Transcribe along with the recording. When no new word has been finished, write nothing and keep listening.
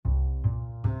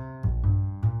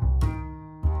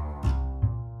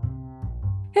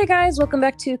Hey guys, welcome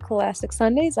back to Classic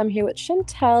Sundays. I'm here with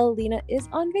Chantel. Lena is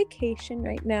on vacation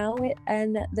right now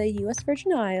in the U.S.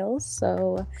 Virgin Isles,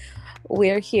 so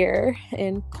we're here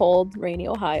in cold, rainy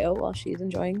Ohio while she's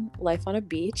enjoying life on a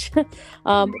beach.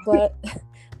 But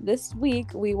this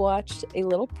week we watched A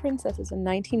Little Princess. It's a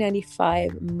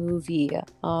 1995 movie.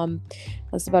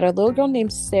 It's about a little girl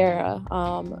named Sara,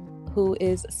 who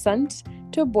is sent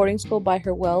to a boarding school by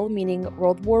her well-meaning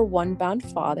World War I bound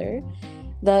father.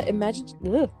 The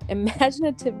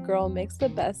imaginative girl makes the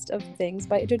best of things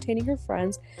by entertaining her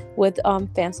friends with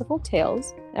fanciful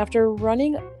tales. After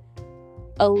running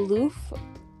aloof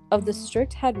of the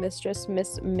strict headmistress,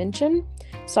 Miss Minchin,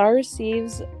 Sara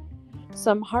receives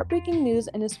some heartbreaking news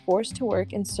and is forced to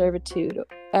work in servitude.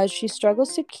 As she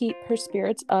struggles to keep her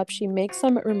spirits up, she makes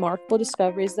some remarkable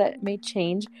discoveries that may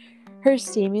change her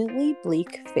seemingly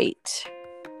bleak fate.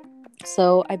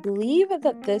 So I believe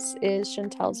that this is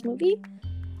Chantel's movie.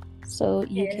 So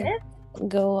you can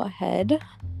go ahead.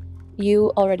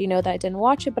 You already know that I didn't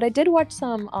watch it, but I did watch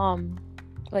some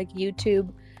like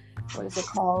YouTube, what is it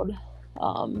called?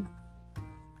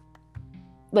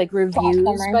 Like reviews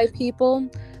by people.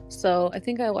 So I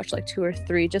think I watched like 2 or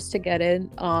 3 just to get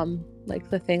in like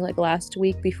the thing like last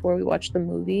week before we watched the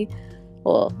movie.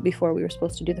 Well, before we were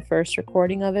supposed to do the first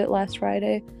recording of it last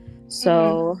Friday.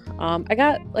 So I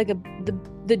got like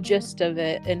the gist of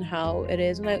it and how it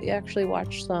is, and I actually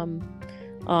watched some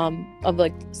of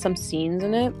like some scenes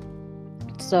in it.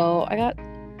 So I got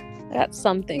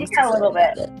some things to say a little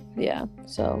bit. Yeah.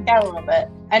 So a little bit.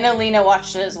 I know Lena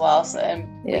watched it as well, so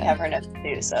we have her notes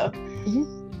too. So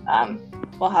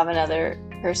we'll have another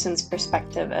person's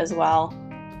perspective as well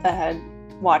that had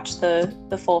watched the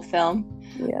full film.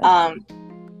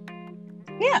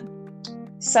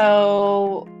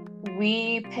 So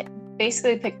we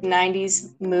basically picked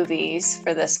 90s movies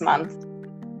for this month,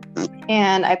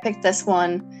 and I picked this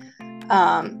one.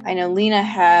 I know Lena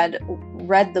had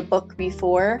read the book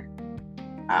before.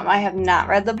 I have not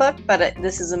read the book, but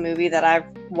this is a movie that I've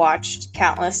watched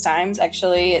countless times.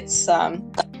 Actually, it's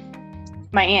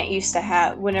my aunt used to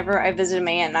have, whenever I visited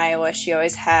my aunt in Iowa, she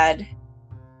always had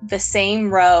the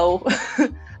same row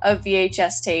of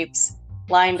VHS tapes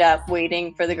lined up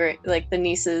waiting for the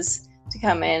nieces to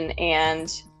come in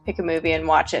and pick a movie and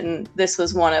watch it, and this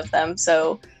was one of them.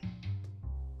 So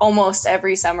almost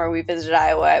every summer we visited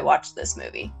Iowa, I watched this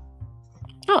movie.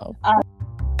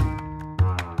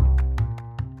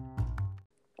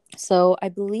 So I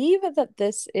believe that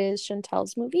this is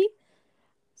Chantel's movie.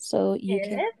 So you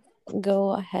can go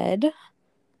ahead.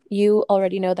 You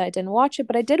already know that I didn't watch it,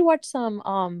 but I did watch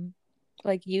some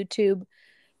like YouTube,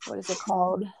 what is it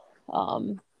called?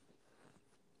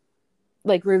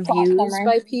 Like reviews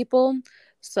by people.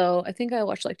 So I think I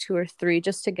watched like 2 or 3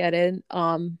 just to get in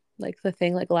like the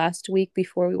thing like last week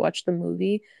before we watched the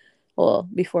movie. Well,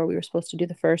 before we were supposed to do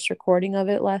the first recording of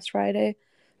it last Friday.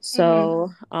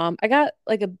 So I got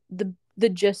like the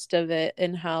gist of it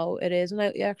and how it is, and I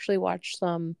actually watched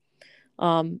some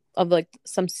of like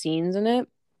some scenes in it.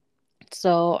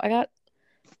 So I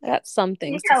got some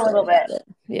things to say a little bit. about it.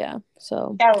 Yeah. So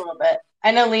a little bit. I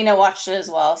know Lena watched it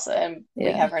as well, so we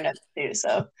have her notes too.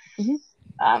 So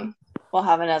we'll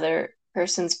have another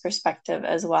person's perspective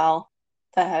as well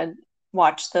that had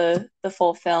watched the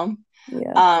full film.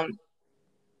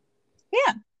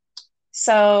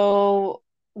 So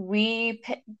we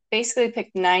basically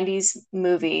picked 90s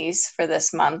movies for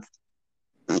this month,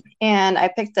 and I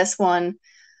picked this one.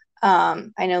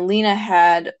 I know Lena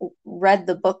had read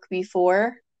the book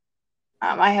before.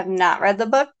 I have not read the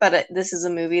book, but this is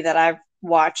a movie that I've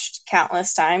watched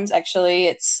countless times. Actually,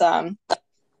 it's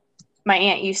my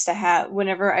aunt used to have,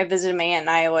 whenever I visited my aunt in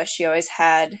Iowa, she always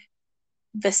had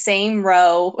the same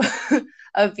row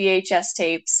of VHS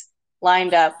tapes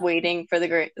lined up waiting for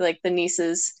the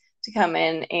nieces to come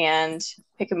in and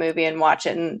pick a movie and watch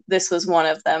it, and this was one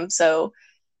of them. So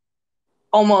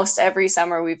almost every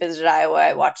summer we visited Iowa,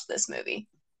 I watched this movie.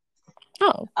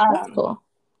 That's cool.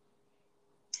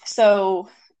 So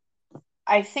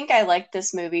I think I liked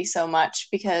this movie so much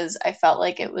because I felt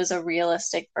like it was a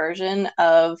realistic version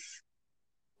of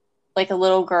like a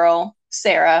little girl,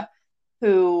 Sara,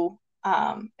 who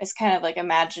is kind of like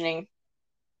imagining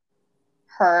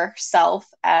herself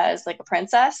as like a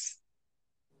princess,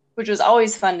 which was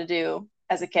always fun to do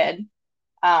as a kid.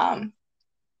 One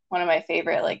of my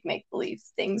favorite like make-believe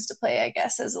things to play, I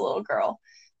guess, as a little girl.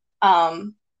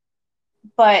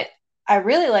 But I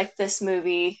really liked this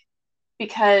movie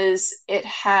because it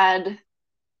had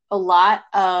a lot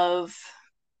of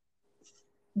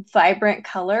vibrant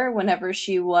color whenever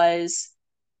she was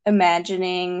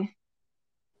imagining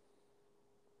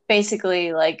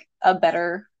basically like a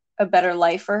better a better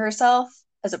life for herself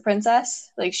as a princess.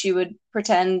 Like she would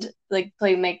pretend, like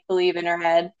play make believe in her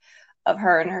head of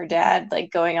her and her dad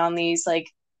like going on these like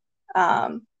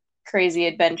crazy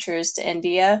adventures to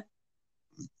India,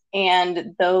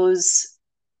 and those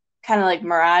kind of like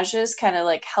mirages kind of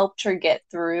like helped her get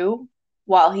through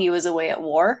while he was away at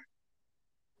war.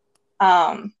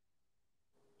 Um,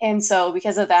 and so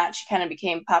because of that, she kind of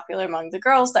became popular among the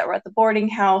girls that were at the boarding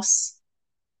house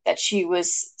that she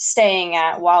was staying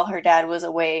at while her dad was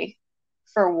away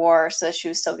for war, so she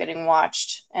was still getting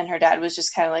watched, and her dad was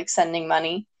just kind of like sending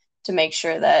money to make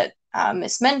sure that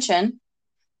Miss Minchin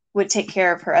would take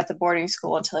care of her at the boarding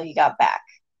school until he got back.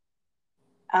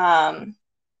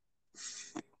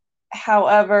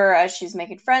 However, as she's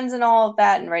making friends and all of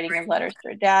that and writing her letters to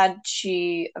her dad,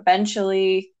 she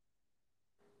eventually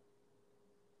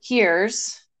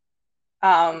hears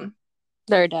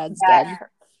Their dad's dead.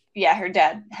 Her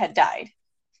dad had died.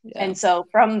 Yeah. And so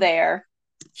from there,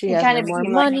 she has no more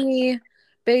money,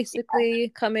 basically,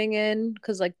 coming in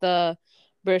because like the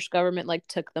British government like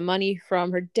took the money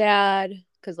from her dad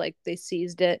because like they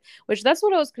seized it, which that's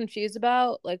what I was confused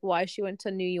about, like why she went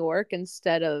to New York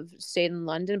instead of stayed in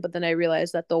London. But then I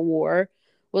realized that the war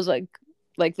was like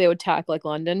they would attack like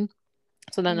London,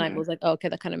 so then I was like, oh, okay,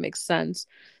 that kind of makes sense.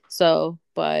 So,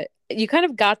 but you kind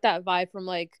of got that vibe from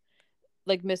like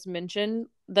Miss Minchin,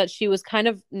 that she was kind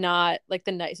of not like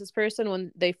the nicest person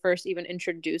when they first even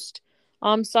introduced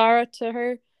Sara to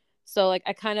her. So like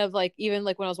I kind of like, even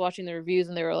like when I was watching the reviews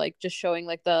and they were like just showing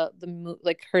like the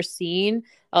like her scene,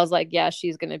 I was like, yeah,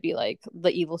 she's gonna be like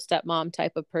the evil stepmom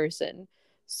type of person.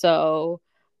 So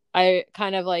I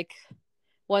kind of like,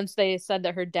 once they said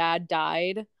that her dad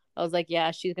died, I was like,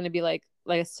 yeah, she's gonna be like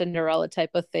a Cinderella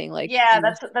type of thing. Like, yeah,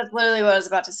 that's literally what I was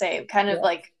about to say. Kind of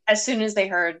like as soon as they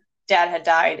heard dad had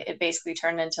died, it basically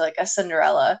turned into like a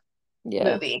Cinderella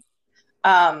movie.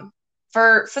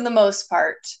 For the most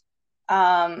part.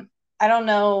 I don't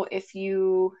know if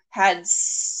you had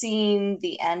seen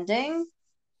the ending.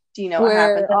 Do you know what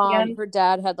happened at the end? Her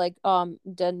dad had like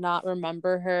did not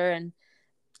remember her, and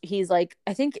he's like,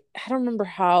 I think, I don't remember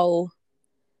how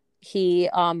he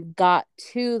got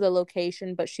to the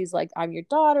location, but she's like, I'm your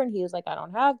daughter, and he was like, I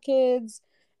don't have kids,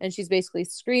 and she's basically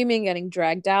screaming, getting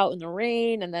dragged out in the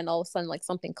rain, and then all of a sudden like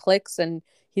something clicks and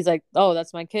he's like, oh,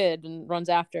 that's my kid, and runs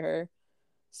after her.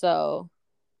 So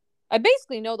I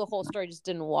basically know the whole story, just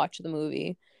didn't watch the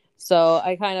movie. So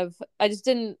I just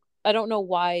didn't, I don't know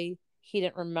why he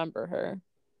didn't remember her.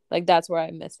 Like that's where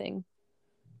I'm missing.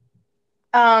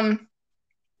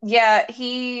 Yeah,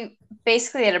 he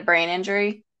basically had a brain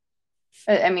injury.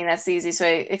 I mean, that's the easiest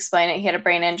way to explain it. He had a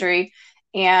brain injury,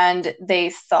 and they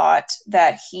thought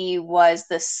that he was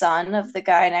the son of the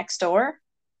guy next door,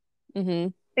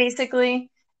 basically.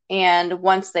 And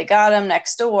once they got him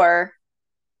next door,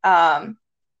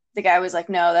 the guy was like,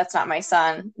 no, that's not my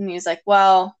son. And he was like,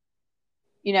 well,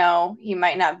 you know, he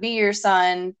might not be your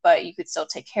son, but you could still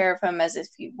take care of him as if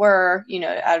he were, you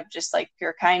know, out of just like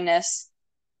pure kindness.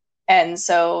 And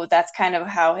so that's kind of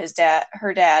how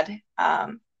her dad,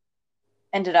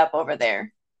 ended up over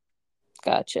there.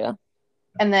 Gotcha.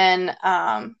 And then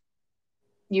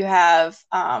you have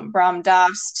Brahm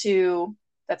Das too,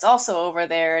 that's also over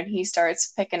there, and he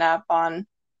starts picking up on,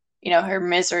 you know, her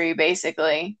misery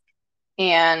basically,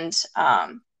 and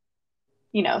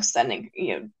you know, sending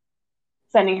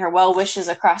her well wishes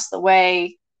across the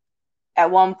way. At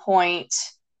one point,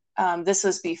 this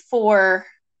was before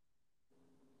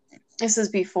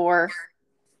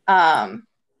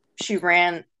she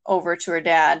ran over to her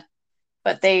dad,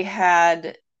 but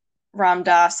Ram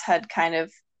Dass had kind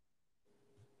of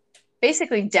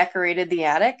basically decorated the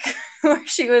attic where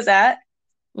she was at,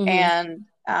 and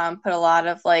put a lot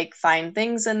of like fine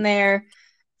things in there,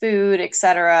 food,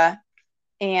 etc.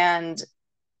 And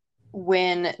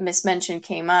when Miss Minchin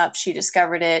came up, she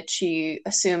discovered it. She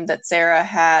assumed that Sara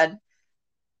had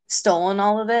stolen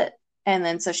all of it, and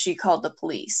then so she called the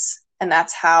police, and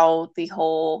that's how the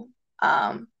whole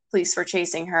police were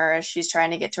chasing her as she's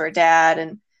trying to get to her dad,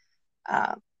 and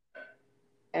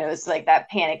it was like that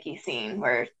panicky scene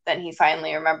where then he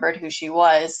finally remembered who she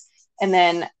was. And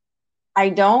then I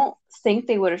don't think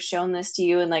they would have shown this to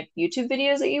you in like YouTube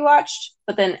videos that you watched,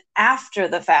 but then after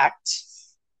the fact,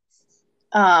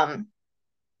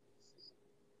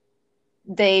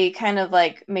 they kind of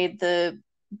like made the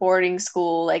boarding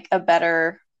school like a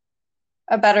better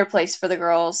place for the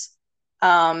girls,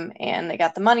 and they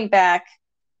got the money back.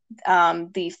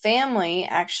 The family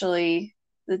actually,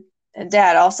 the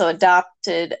dad also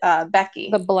adopted Becky,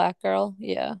 the black girl.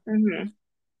 Yeah.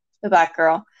 The black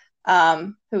girl,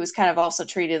 who was kind of also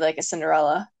treated like a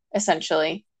Cinderella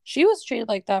essentially. She was treated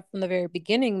like that from the very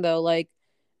beginning, though. Like,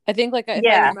 I think, like, if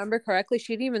I Yeah. remember correctly,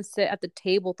 she didn't even sit at the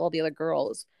table with all the other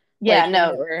girls. Yeah, Like, when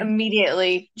no, they were.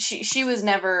 immediately she was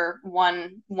never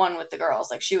one with the girls.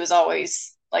 Like she was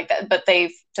always like that. But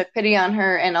they took pity on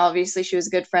her, and obviously she was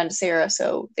a good friend to Sarah,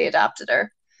 so they adopted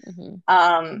her. Mm-hmm.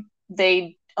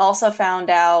 They also found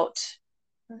out,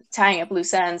 tying up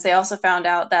loose ends, they also found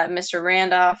out that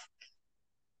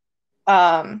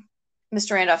um,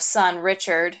 Mr. Randolph's son,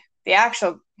 Richard,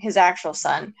 his actual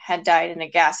son, had died in a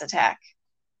gas attack.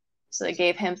 So they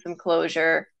gave him some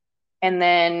closure. And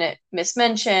then Miss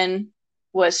Minchin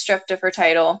was stripped of her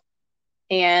title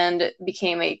and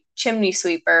became a chimney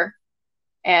sweeper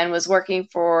and was working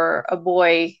for a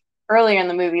boy earlier in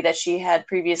the movie that she had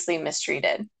previously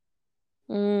mistreated.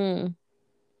 Mm.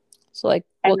 So, like,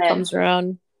 And what then, comes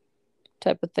around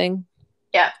type of thing.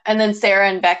 yeah, and then Sarah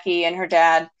and Becky and her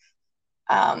dad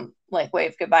like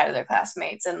waved goodbye to their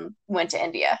classmates and went to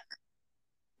India.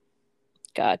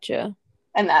 Gotcha.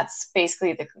 And that's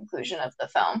basically the conclusion of the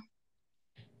film.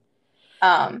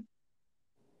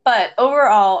 But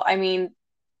overall, I mean,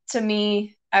 to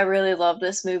me, I really love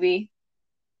this movie.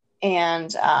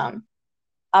 And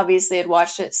obviously, I'd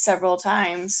watched it several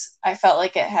times. I felt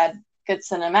like it had good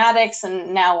cinematics.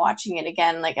 And now watching it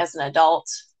again, like as an adult,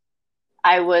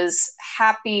 I was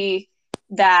happy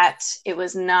that it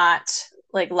was not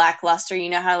like lackluster. You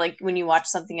know how, like, when you watch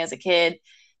something as a kid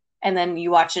and then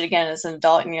you watch it again as an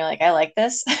adult and you're like, I like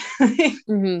this.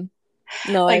 Mm-hmm.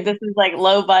 No, Like, this is like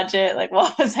low budget. Like,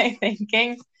 what was I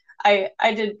thinking? I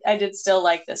did still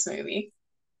like this movie.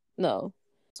 no.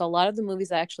 So a lot of the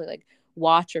movies I actually like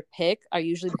watch or pick are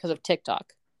usually because of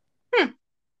TikTok. Hmm.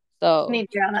 So Need to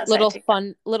be on that side too.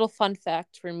 little fun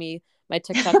fact for me, my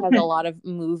TikTok has a lot of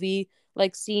movie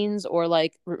like scenes or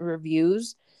like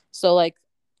reviews. So like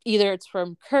either it's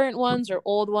from current ones or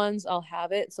old ones, I'll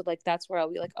have it. So like that's where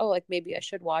I'll be like, oh, like maybe I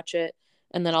should watch it,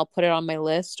 and then I'll put it on my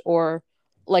list. Or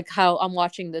like how I'm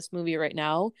watching this movie right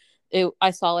now.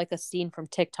 I saw like a scene from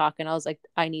TikTok and I was like,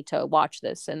 I need to watch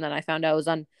this, and then I found out it was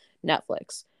on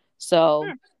Netflix. So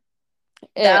Hmm.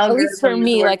 The at least for algorithm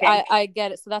is me, like working. I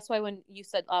get it. So that's why when you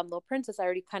said Little Princess, I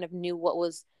already kind of knew what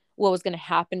was going to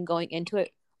happen going into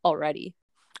it already.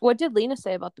 What did Lena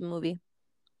say about the movie?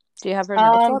 Do you have her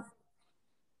notes Um, up?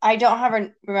 I don't have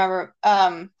a remember.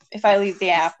 If I leave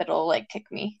the app, it'll like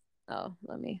kick me. Oh,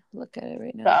 let me look at it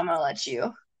right So now. I'm gonna let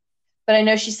you. But I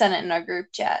know she sent it in our group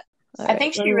chat. All I right,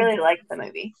 think she really liked the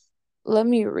movie. let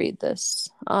me read this.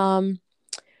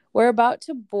 We're about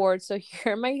to board, so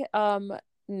here are my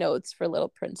notes for Little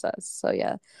Princess. So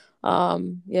yeah.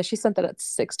 Yeah, she sent that at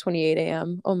 6:28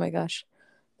 a.m. Oh my gosh.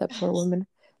 That poor woman.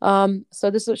 So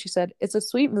this is what she said. It's a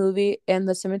sweet movie and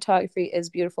the cinematography is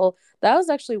beautiful. That was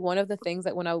actually one of the things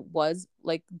that when I was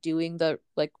like doing the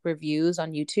like reviews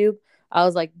on YouTube, I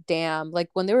was like, damn, like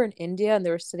when they were in India and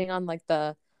they were sitting on like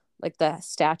the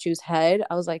statue's head,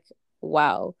 I was like,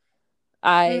 wow.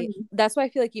 I Mm. That's why I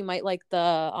feel like you might like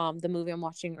the movie I'm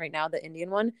watching right now, the Indian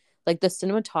one. Like the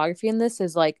cinematography in this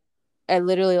is like I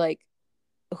literally like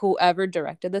whoever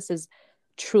directed this is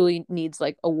truly needs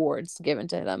like awards given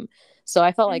to them. So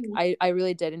I felt like Mm. I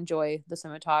really did enjoy the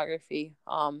cinematography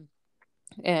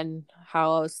and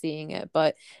how I was seeing it.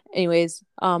 But anyways,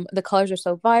 the colors are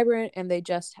so vibrant and they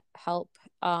just help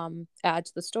add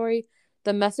to the story.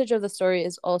 The message of the story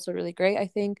is also really great. I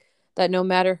think that no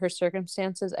matter her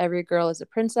circumstances, every girl is a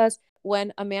princess.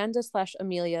 When Amanda slash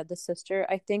Amelia, the sister,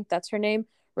 I think that's her name,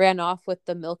 ran off with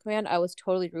the milkman, I was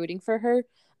totally rooting for her.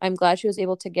 I'm glad she was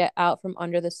able to get out from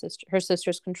under her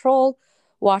sister's control.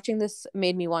 Watching this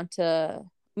made me want to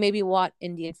maybe want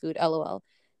Indian food, lol.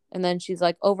 And then she's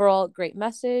like, overall, great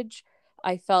message.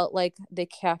 I felt like they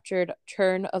captured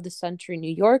turn of the century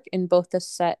New York in both the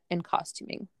set and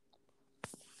costuming.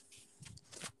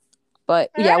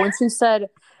 But yeah, when she said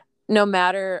no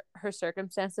matter her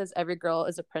circumstances, every girl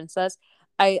is a princess,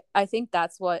 I think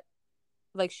that's what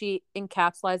like she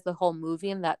encapsulates the whole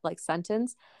movie in that like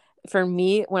sentence for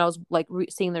me when I was like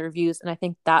seeing the reviews, and I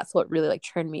think that's what really like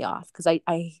turned me off because I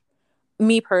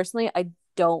me personally I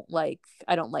don't like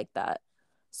that,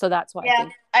 so that's why I Yeah,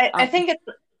 think I think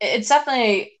it's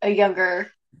definitely a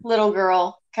younger little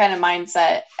girl kind of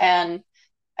mindset, and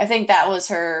I think that was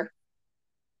her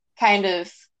kind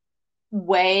of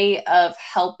way of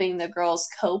helping the girls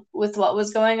cope with what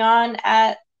was going on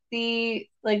at the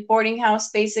like boarding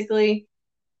house, basically,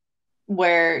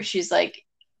 where she's like,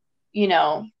 you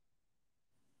know,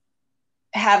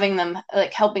 having them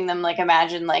like helping them like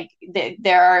imagine like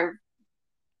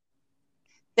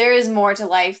there is more to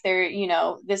life.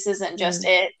 This isn't just mm,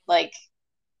 it. Like,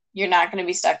 you're not going to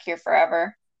be stuck here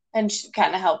forever, and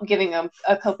kind of help giving them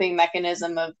a coping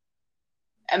mechanism of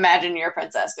imagine you're a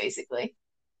princess, basically.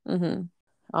 Mm-hmm.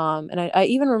 And I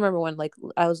even remember when like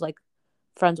I was like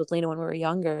friends with Lena when we were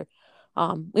younger.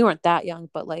 We weren't that young,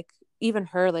 but like even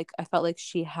her, like I felt like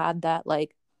she had that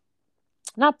like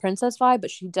not princess vibe,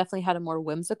 but she definitely had a more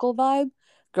whimsical vibe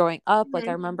growing up. Like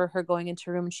I Mhm. remember her going into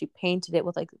her room and she painted it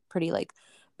with like pretty like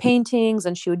paintings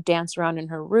and she would dance around in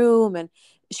her room and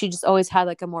she just always had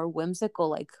like a more whimsical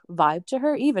like vibe to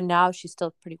her. Even now she's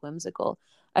still pretty whimsical.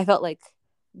 I felt like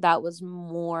that was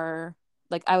more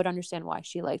like I would understand why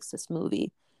she likes this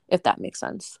movie if that makes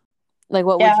sense. Like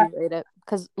what would Yeah. you rate it?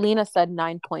 Cuz Lena said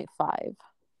 9.5.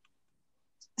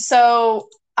 So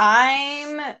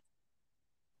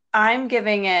I'm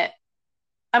giving it.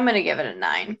 I'm gonna give it a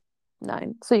 9.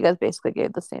 9. So you guys basically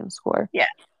gave the same score. Yeah,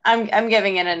 I'm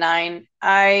giving it a 9.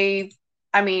 I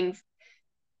mean,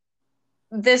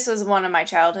 this was one of my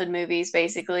childhood movies,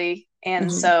 basically, and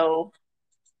Mhm. so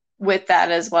with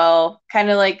that as well, kind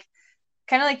of like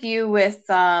you with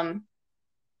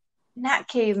not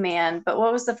Caveman, but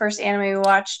what was the first anime we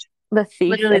watched? The Thief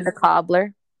Literally, and the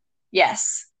Cobbler.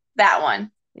 yes, that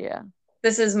one. Yeah.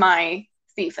 This is my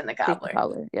Thief and the Thief and Cobbler.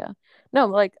 Cobbler. Yeah. No,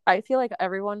 like I feel like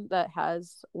everyone that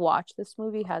has watched this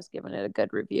movie has given it a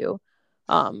good review.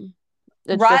 Um,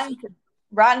 it's just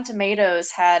Rotten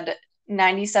Tomatoes had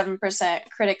 97%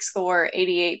 critic score,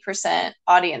 88%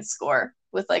 audience score,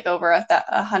 with like over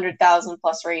 100,000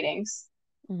 plus ratings.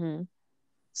 mhm,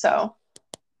 So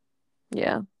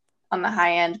yeah. on the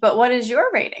high end. But what is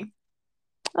your rating?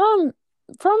 Um,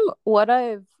 from what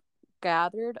I've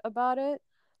gathered about it,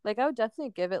 like I would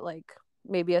definitely give it like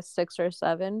maybe a 6 or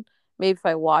 7. Maybe if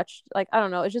I watched, like I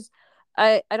don't know, it's just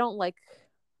I don't like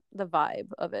the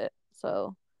vibe of it,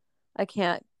 so I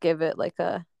can't give it like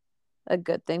a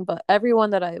good thing. But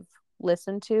everyone that I've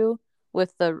listened to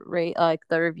with the rate like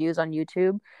the reviews on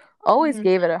YouTube always Mm-hmm.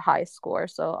 gave it a high score.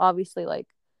 So obviously like,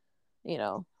 you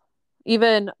know,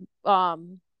 even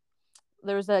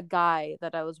there was a guy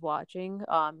that I was watching.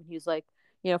 He's like,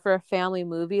 for a family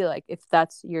movie, like if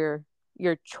that's your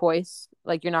choice,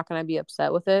 like you're not gonna be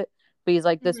upset with it. But he's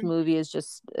like, this Mm-hmm. movie is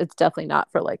just it's definitely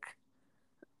not for like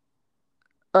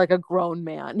a grown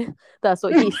man. That's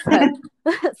what he said.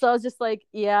 So I was just like,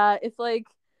 yeah, if like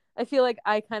I feel like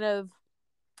I kind of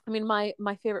I mean my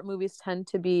favorite movies tend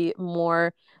to be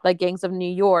more like Gangs of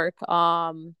New York,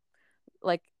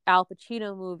 like Al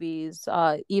Pacino movies,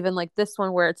 even like this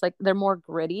one where it's like they're more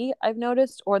gritty, I've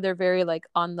noticed, or they're very like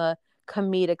on the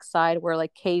comedic side where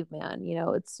like Caveman,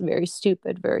 it's very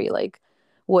stupid, very like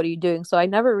what are you doing? So I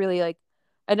never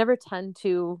tend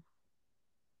to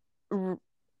r-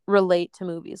 relate to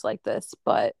movies like this,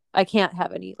 but I can't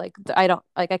have any like I don't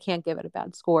like I can't give it a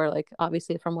bad score like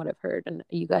obviously from what I've heard and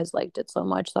you guys liked it so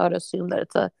much, so I would assume that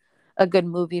it's a good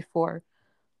movie for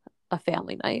a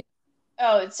family night.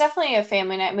 Oh, it's definitely a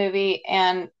family night movie,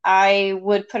 and I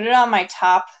would put it on my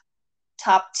top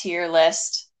tier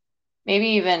list, maybe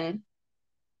even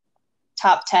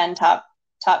top 10, top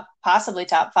possibly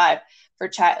top 5 for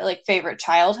like favorite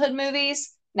childhood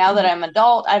movies. Now that Mhm. I'm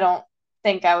adult, I don't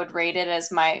think I would rate it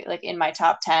as my like in my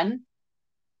top 10,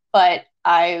 but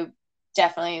I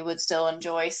definitely would still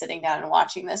enjoy sitting down and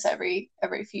watching this every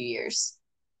few years.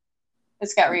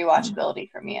 It's got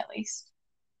rewatchability for me at least.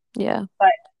 Yeah.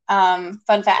 But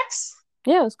fun facts.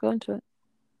 Yeah, let's go into it.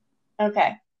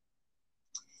 Okay.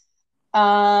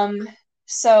 Um,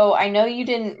 so I know you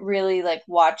didn't really like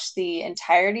watch the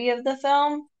entirety of the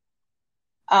film,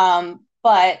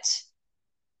 but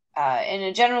in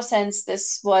a general sense,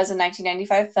 this was a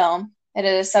 1995 film. It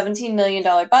had a $17 million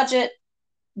budget.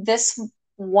 This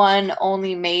one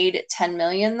only made 10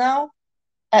 million though,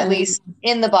 at Mm. least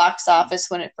in the box office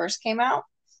when it first came out.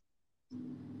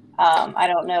 I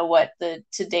don't know what the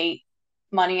to date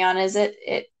money on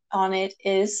it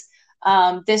is.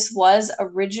 This was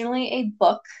originally a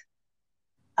book.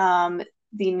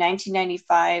 The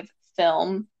 1995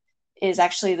 film is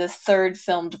actually the third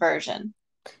filmed version.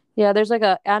 Yeah, there's like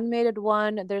a animated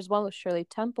one. There's one with Shirley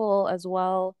Temple as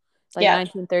well. It's like Yeah,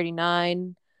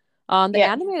 1939. The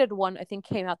yeah, animated one I think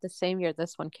came out the same year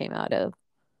this one came out of.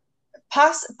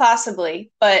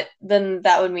 possibly, but then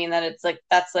that would mean that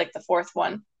that's like the fourth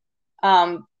one.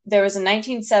 There was a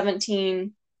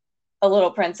 1917 A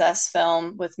Little Princess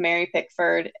film with Mary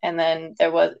Pickford, and then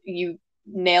you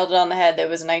nailed it on the head. There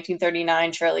was a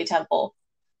 1939 Shirley Temple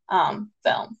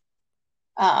film.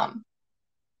 Um,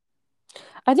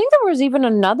 I think there was even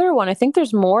another one. I think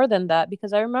there's more than that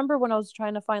because I remember when I was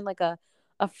trying to find like a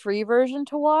free version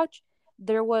to watch,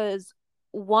 there was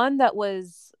one that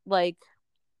was like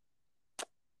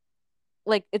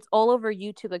it's all over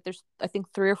YouTube. Like there's I think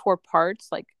 3 or 4 parts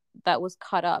like that was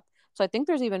cut up. So I think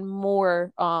there's even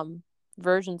more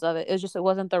versions of it. It was just it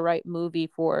wasn't the right movie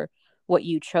for what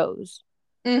you chose.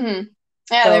 Mm-hmm.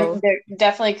 Yeah, So there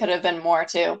definitely could have been more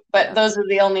too, but yeah, those are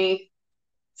the only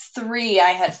three I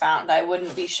had found. I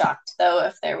wouldn't be shocked though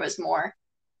if there was more.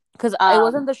 because it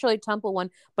wasn't the Shirley Temple one,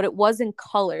 but it was in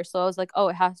color. So I was like, oh,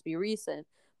 it has to be recent.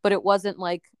 But it wasn't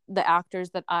like the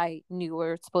actors that I knew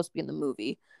were supposed to be in the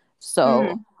movie. So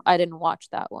Mhm. I didn't watch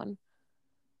that one.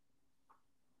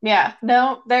 Yeah,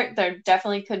 no, there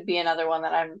definitely could be another one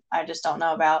that I just don't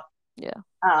know about. Yeah.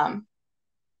 Um,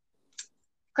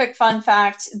 quick fun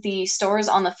fact, the stores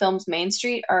on the film's main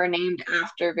street are named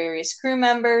after various crew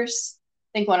members.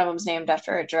 I think one of them's named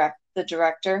after the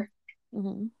director.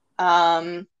 Mm-hmm.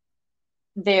 Um,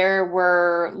 there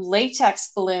were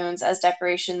latex balloons as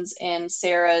decorations in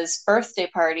Sarah's birthday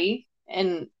party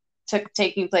and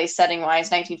taking place setting wise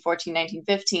 1914,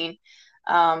 1915.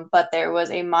 But there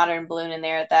was a modern balloon in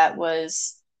there that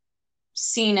was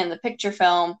seen in the picture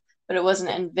film, but it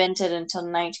wasn't invented until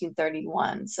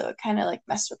 1931. So it kind of like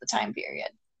messed with the time period.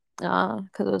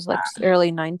 Because it was like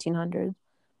early 1900s.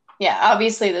 Yeah,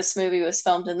 obviously this movie was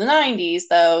filmed in the 90s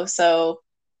though, so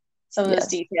some of those Yes.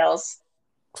 details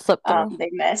Slip through. they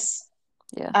miss.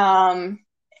 Yeah.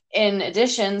 In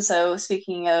addition, so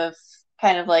speaking of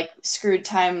kind of like screwed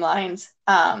timelines,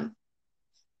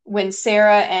 when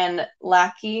Sarah and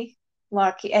Lockie,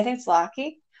 I think it's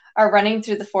Lockie, are running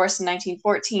through the forest in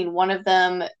 1914, one of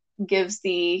them gives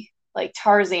the like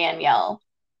Tarzan yell.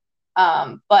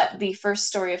 But the first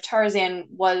story of Tarzan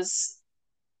was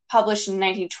published in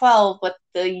 1912, but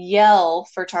the yell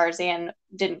for Tarzan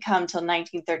didn't come till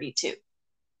 1932.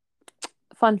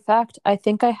 Fun fact, I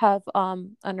think I have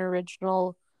an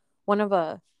original one of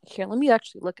a here, let me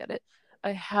actually look at it.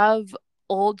 I have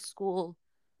old school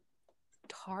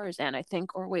Tarzan, I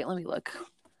think, or wait, let me look.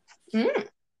 Mm.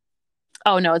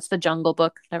 Oh no, it's the Jungle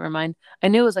Book. Never mind. I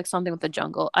knew it was like something with the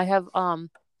jungle. I have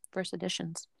first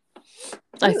editions.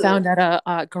 I Ooh. found at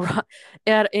a garage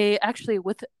at a actually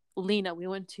with Lena. We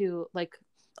went to like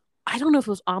I don't know if it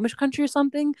was Amish country or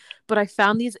something, but I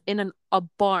found these in a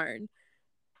barn,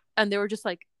 and they were just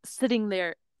like sitting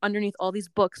there underneath all these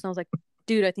books, and I was like,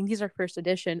 dude, I think these are first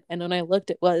edition. And when I looked,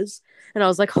 it was, and I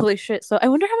was like, holy shit. So I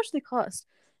wonder how much they cost,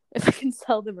 if I can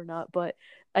sell them or not. But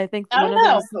I think I one don't of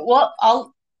them know. is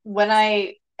Well, when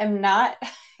I am not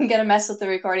gonna mess with the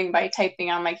recording by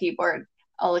typing on my keyboard,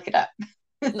 I'll look it up.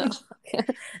 no.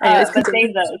 Anyways, But continue.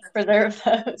 save those, preserve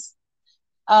those.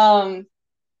 Um,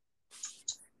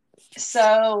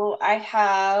 so I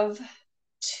have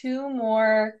two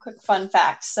more quick fun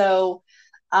facts. So,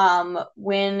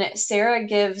 when Sarah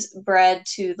gives bread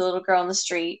to the little girl in the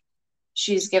street,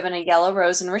 she's given a yellow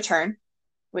rose in return,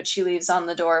 which she leaves on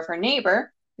the door of her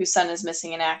neighbor, whose son is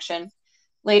missing in action.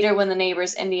 Later, when the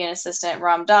neighbor's Indian assistant,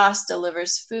 Ram Das,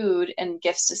 delivers food and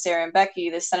gifts to Sarah and Becky,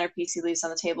 the centerpiece he leaves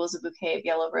on the table is a bouquet of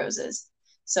yellow roses.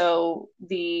 So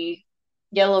the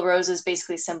yellow roses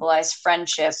basically symbolize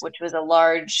friendship, which was a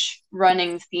large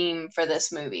running theme for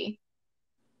this movie.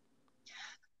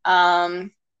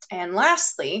 And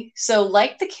lastly, so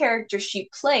like the character she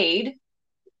played,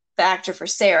 the actor for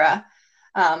Sarah,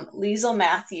 Liesel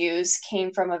Matthews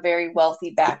came from a very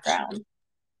wealthy background.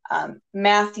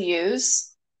 Matthews,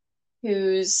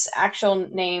 whose actual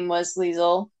name was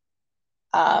Liesel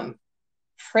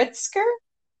Pritzker,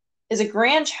 is a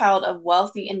grandchild of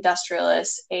wealthy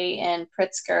industrialist A.N.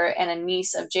 Pritzker and a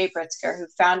niece of J. Pritzker, who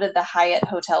founded the Hyatt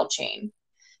hotel chain.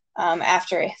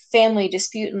 After a family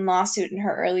dispute and lawsuit in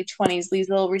her early 20s,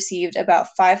 Liesel received about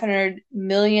 500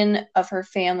 million of her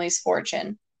family's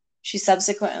fortune. She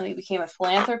subsequently became a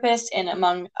philanthropist in,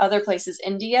 among other places,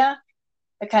 India,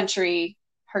 a country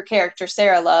her character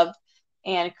Sarah loved,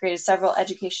 and created several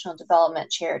educational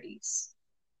development charities.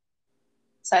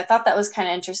 So I thought that was kind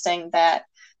of interesting that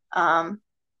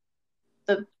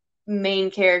the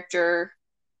main character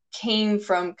came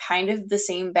from kind of the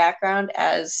same background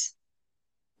as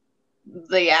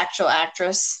the actual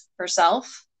actress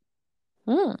herself.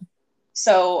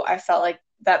 So I felt like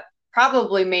that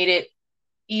probably made it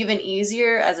even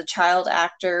easier as a child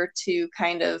actor to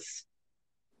kind of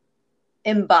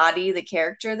embody the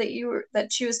character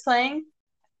that she was playing.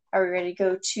 Are we ready to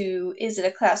go to is it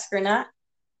a classic or not?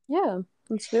 Yeah,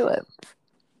 let's do it.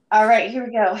 All right, here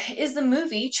we go. Is the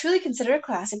movie truly considered a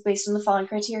classic based on the following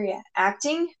criteria?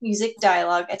 Acting, music,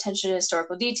 dialogue, attention to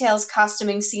historical details,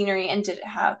 costuming, scenery, and did it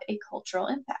have a cultural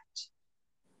impact?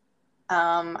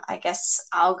 I guess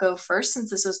I'll go first since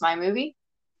this was my movie.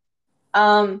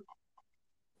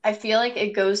 I feel like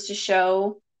it goes to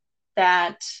show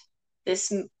that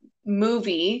this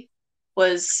movie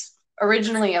was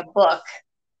originally a book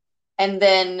and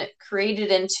then created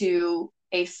into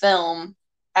a film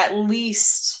at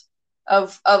least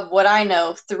of what I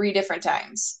know 3 different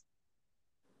times.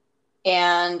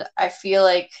 And I feel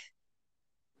like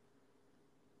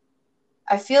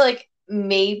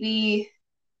maybe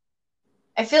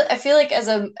I feel like as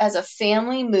a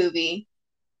family movie,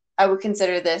 I would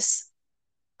consider this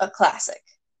a classic.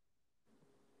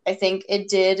 I think it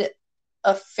did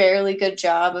a fairly good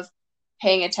job of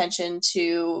paying attention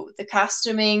to the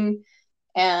costuming,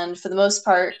 and for the most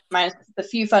part, minus the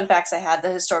few fun facts I had,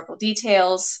 the historical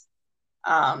details,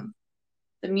 the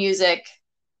music,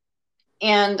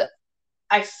 and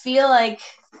I feel like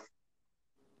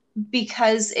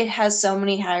because it has so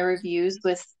many high reviews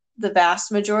with the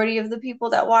vast majority of the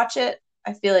people that watch it,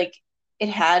 I feel like it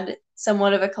had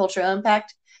somewhat of a cultural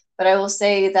impact. But I will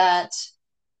say that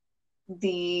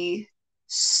the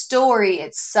story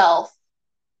itself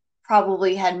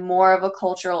probably had more of a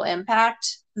cultural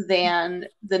impact than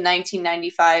the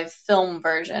 1995 film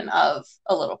version of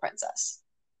A Little Princess.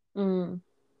 Mm.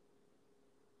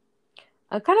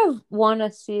 I kind of want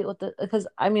to see what because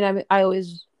I mean I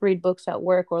always read books at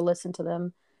work or listen to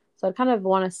them, so I kind of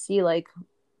want to see like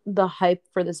the hype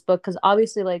for this book because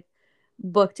obviously like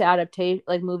book to adaptation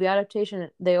like movie adaptation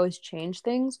they always change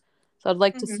things, so I'd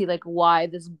like to Mm-hmm. see like why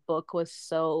this book was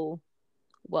so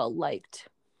well liked.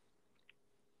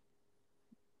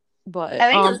 But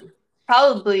I think it's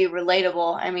probably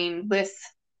relatable. I mean, with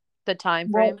the time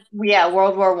frame.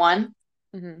 World War One.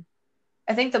 Mm-hmm.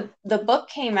 I think the book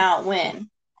came out when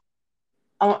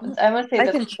I want to say I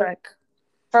the can check.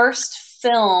 first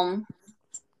film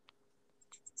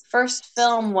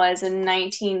was in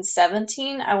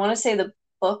 1917. I want to say the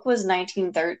book was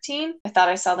 1913. I thought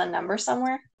I saw the number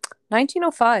somewhere.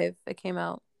 1905 it came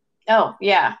out. Oh,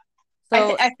 yeah.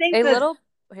 So I think a that. little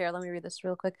here, let me read this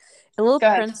real quick. A Little Go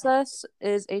ahead. Princess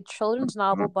is a children's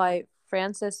novel by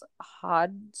Frances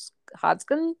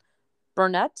Hodgson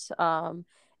Burnett.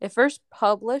 It first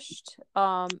published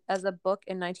as a book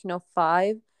in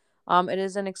 1905. It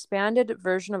is an expanded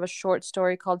version of a short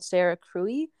story called Sara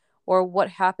Crewe, or What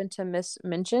Happened to Miss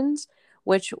Minchin's,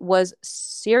 which was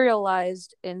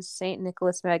serialized in St.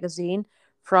 Nicholas Magazine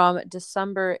from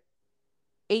December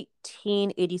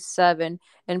 1887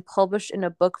 and published in a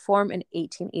book form in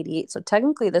 1888. So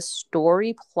technically the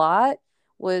story plot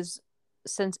was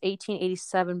since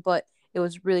 1887, but it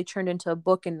was really turned into a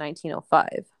book in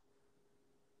 1905.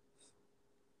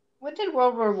 When did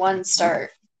World War One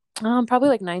start? Probably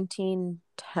like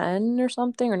 1910 or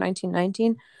something or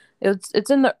 1919. It's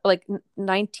in the like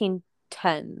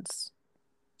 1910s.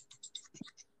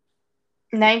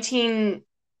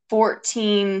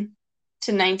 1914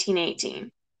 to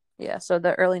 1918. Yeah, so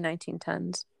the early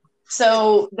 1910s.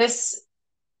 So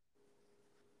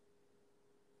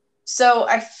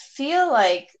I feel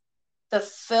like the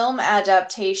film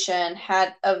adaptation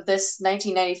of this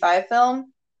 1995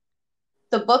 film,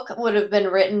 the book would have been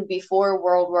written before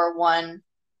World War One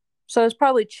So it's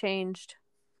probably changed.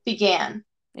 began.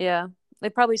 Yeah, they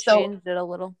probably So changed it a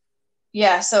little.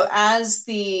 yeah, so as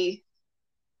the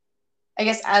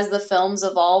films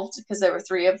evolved, because there were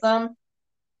 3 of them,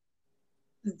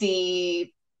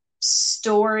 the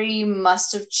story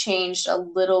must have changed a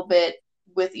little bit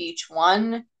with each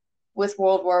one, with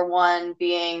World War One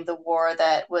being the war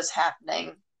that was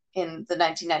happening in the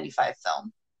 1995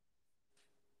 film.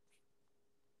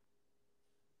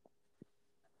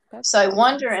 So I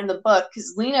wonder in the book,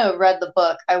 because Lena read the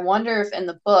book, I wonder if in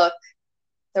the book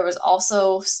there was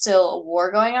also still a war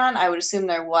going on. I would assume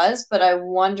there was, but I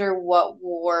wonder what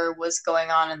war was going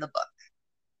on in the book.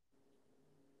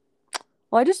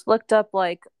 Well, I just looked up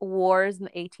like wars in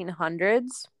the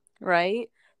 1800s, right?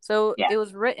 So Yeah. it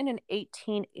was written in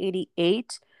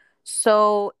 1888.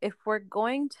 So if we're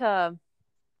going to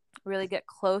really get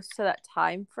close to that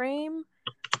time frame,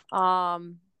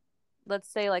 um, let's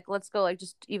say like let's go like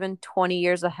just even 20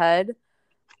 years ahead.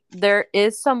 There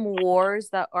is some wars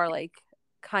that are like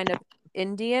kind of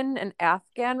Indian and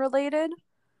Afghan related.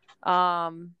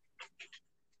 Um,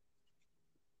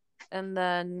 and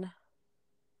then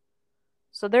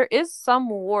so there is some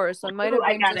wars. So it might have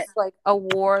been just like a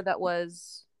war that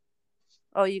was.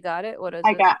 Oh, you got it? What is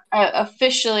it?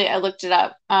 Officially, I looked it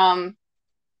up.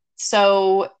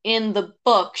 So in the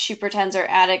book, she pretends her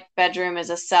attic bedroom is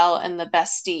a cell in the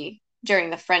Bastille during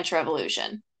the French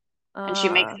Revolution. And she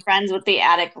makes friends with the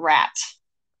attic rat.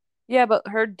 Yeah, but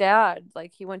her dad,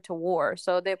 like, he went to war.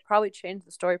 So they probably changed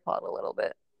the story plot a little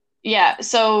bit. Yeah,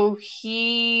 so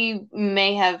he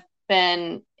may have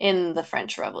been in the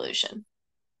French Revolution.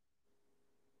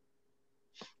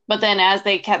 But then as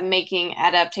they kept making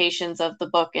adaptations of the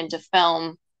book into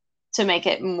film to make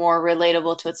it more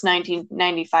relatable to its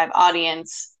 1995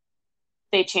 audience,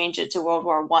 they changed it to World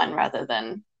War One rather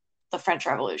than the French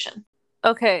Revolution.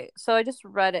 Okay, so I just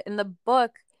read it. In the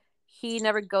book, he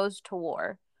never goes to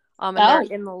war. And they're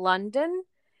in London,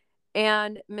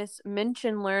 and Miss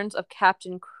Minchin learns of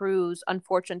Captain Crew's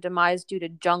unfortunate demise due to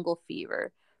jungle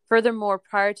fever. Furthermore,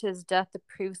 prior to his death, the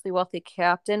previously wealthy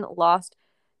captain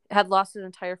had lost his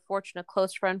entire fortune. A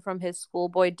close friend from his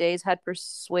schoolboy days had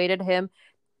persuaded him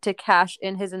to cash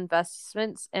in his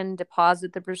investments and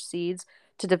deposit the proceeds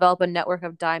to develop a network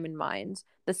of diamond mines.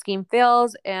 The scheme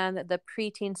fails, and the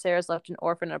preteen Sarah is left an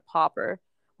orphan and a pauper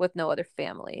with no other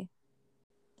family.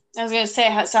 I was going to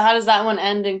say, so how does that one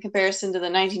end in comparison to the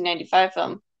 1995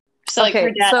 film? So, like,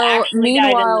 her dad actually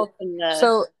died in the...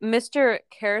 So Mr.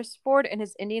 Carrisford and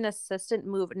his Indian assistant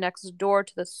moved next door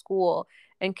to the school,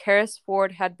 and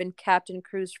Carrisford had been Captain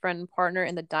Crew's friend and partner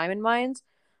in the diamond mines.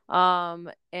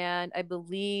 And I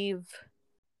believe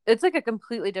it's like a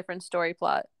completely different story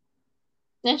plot.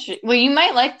 Interesting. Well, you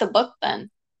might like the book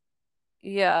then.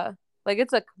 Yeah, like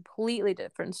it's a completely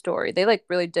different story. They like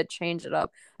really did change it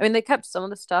up. I mean, they kept some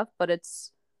of the stuff, but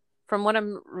it's from what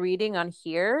I'm reading on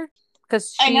here,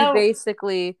 because she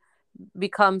basically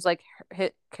becomes like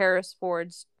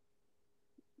Carrisford's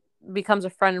becomes a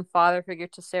friend and father figure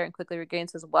to Sarah and quickly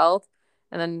regains his wealth.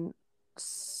 And then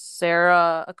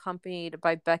Sarah, accompanied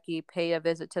by Becky, pay a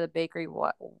visit to the bakery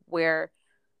where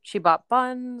she bought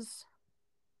buns.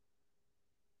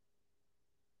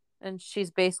 And she's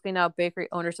basically now a bakery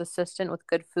owner's assistant with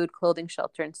good food, clothing,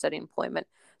 shelter, and steady employment.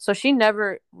 So she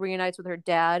never reunites with her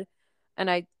dad.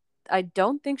 And I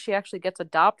don't think she actually gets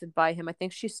adopted by him. I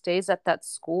think she stays at that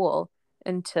school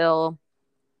until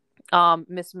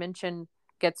Miss Minchin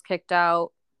gets kicked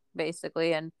out,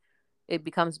 basically, and it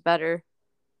becomes better.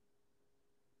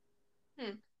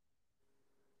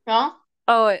 Well,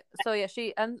 so yeah,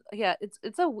 she ends. Yeah, it's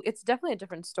definitely a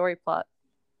different story plot.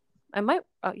 I might,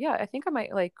 I think I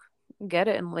might like get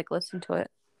it and like listen to it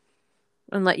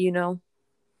and let you know.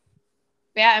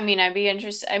 Yeah, I mean, I'd be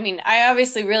interested. I mean, I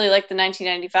obviously really like the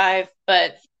 1995,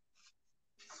 but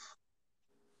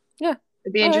yeah,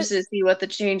 I'd be interested to see what the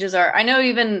changes are. I know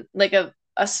even like a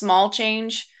small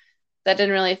change that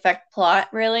didn't really affect plot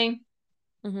really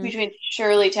between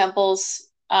Shirley Temple's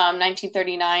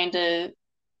 1939 to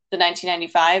the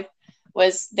 1995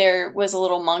 was there was a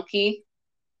little monkey.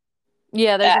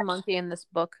 Yeah, there's a monkey in this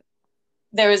book.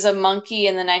 There was a monkey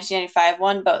in the 1995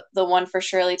 one, but the one for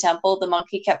Shirley Temple, the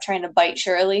monkey kept trying to bite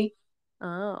Shirley.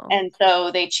 Oh. And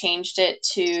so they changed it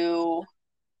to,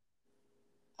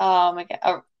 oh my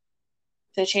God,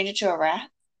 they changed it to a rat?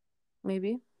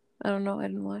 Maybe. I don't know. I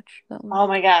didn't watch that one. Oh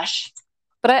my gosh.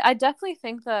 But I definitely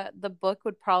think that the book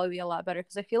would probably be a lot better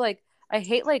because I feel like I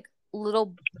hate like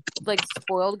little like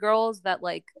spoiled girls that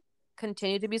like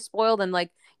continue to be spoiled and like,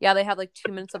 yeah, they have like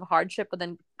 2 minutes of hardship, but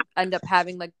then end up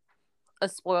having like a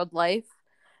spoiled life.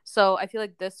 So I feel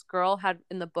like this girl had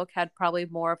in the book had probably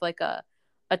more of like a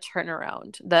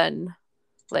turnaround than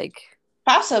like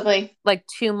possibly like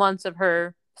 2 months of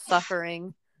her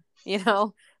suffering, you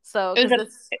know. So it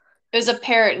was a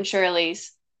parrot in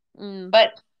Shirley's,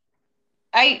 but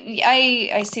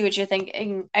I see what you're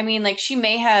thinking. I mean, like she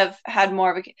may have had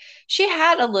more of she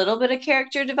had a little bit of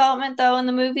character development though in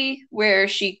the movie where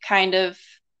she kind of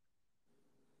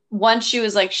once she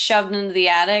was like shoved into the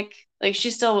attic. Like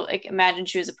she still like imagined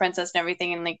she was a princess and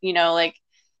everything and like, you know, like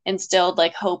instilled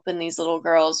like hope in these little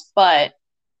girls, but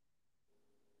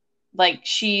like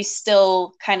she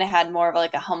still kind of had more of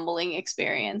like a humbling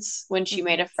experience when she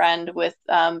made a friend with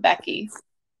Becky.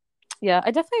 Yeah,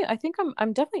 I think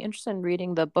I'm definitely interested in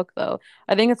reading the book though.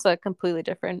 I think it's a completely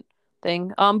different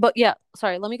thing. But yeah,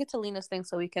 sorry, let me get to Lena's thing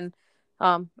so we can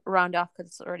round off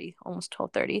because it's already almost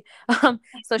 12:30.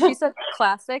 So she said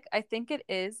classic. I think it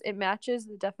is. It matches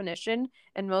the definition,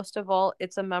 and most of all,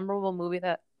 it's a memorable movie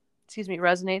that,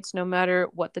 resonates no matter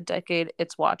what the decade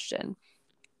it's watched in.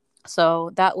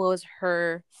 So that was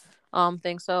her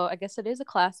thing. So I guess it is a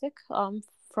classic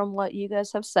from what you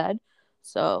guys have said.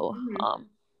 So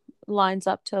lines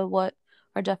up to what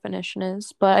our definition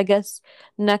is. But I guess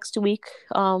next week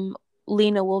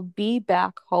Lena will be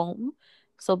back home.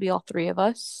 So it'll be all three of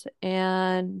us.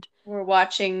 And we're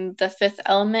watching The Fifth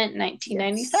Element,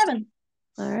 1997.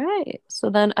 Yes. All right. So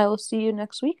then I will see you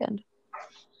next weekend.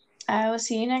 I will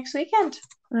see you next weekend.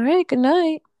 All right. Good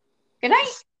night. Good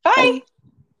night. Bye.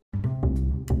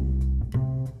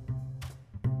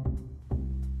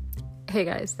 Hey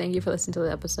guys, thank you for listening to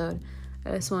the episode.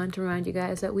 I just wanted to remind you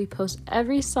guys that we post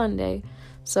every Sunday.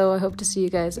 So I hope to see you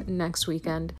guys next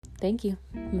weekend. Thank you.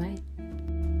 Bye.